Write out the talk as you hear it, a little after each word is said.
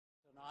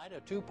A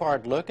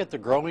two-part look at the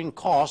growing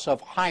costs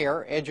of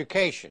higher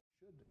education.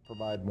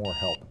 Provide more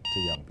help to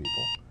young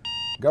people.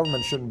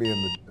 Government shouldn't be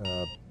in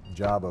the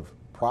job of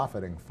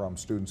profiting from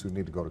students who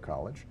need to go to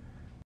college.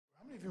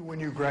 How many of you, when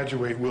you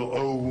graduate, will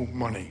owe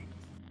money?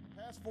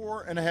 Past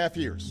 4.5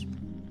 years,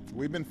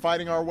 we've been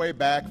fighting our way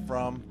back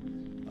from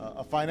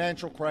a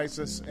financial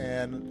crisis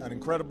and an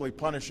incredibly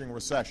punishing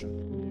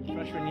recession.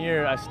 Freshman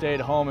year, I stayed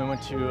home and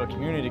went to a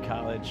community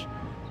college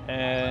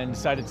and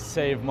decided to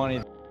save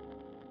money.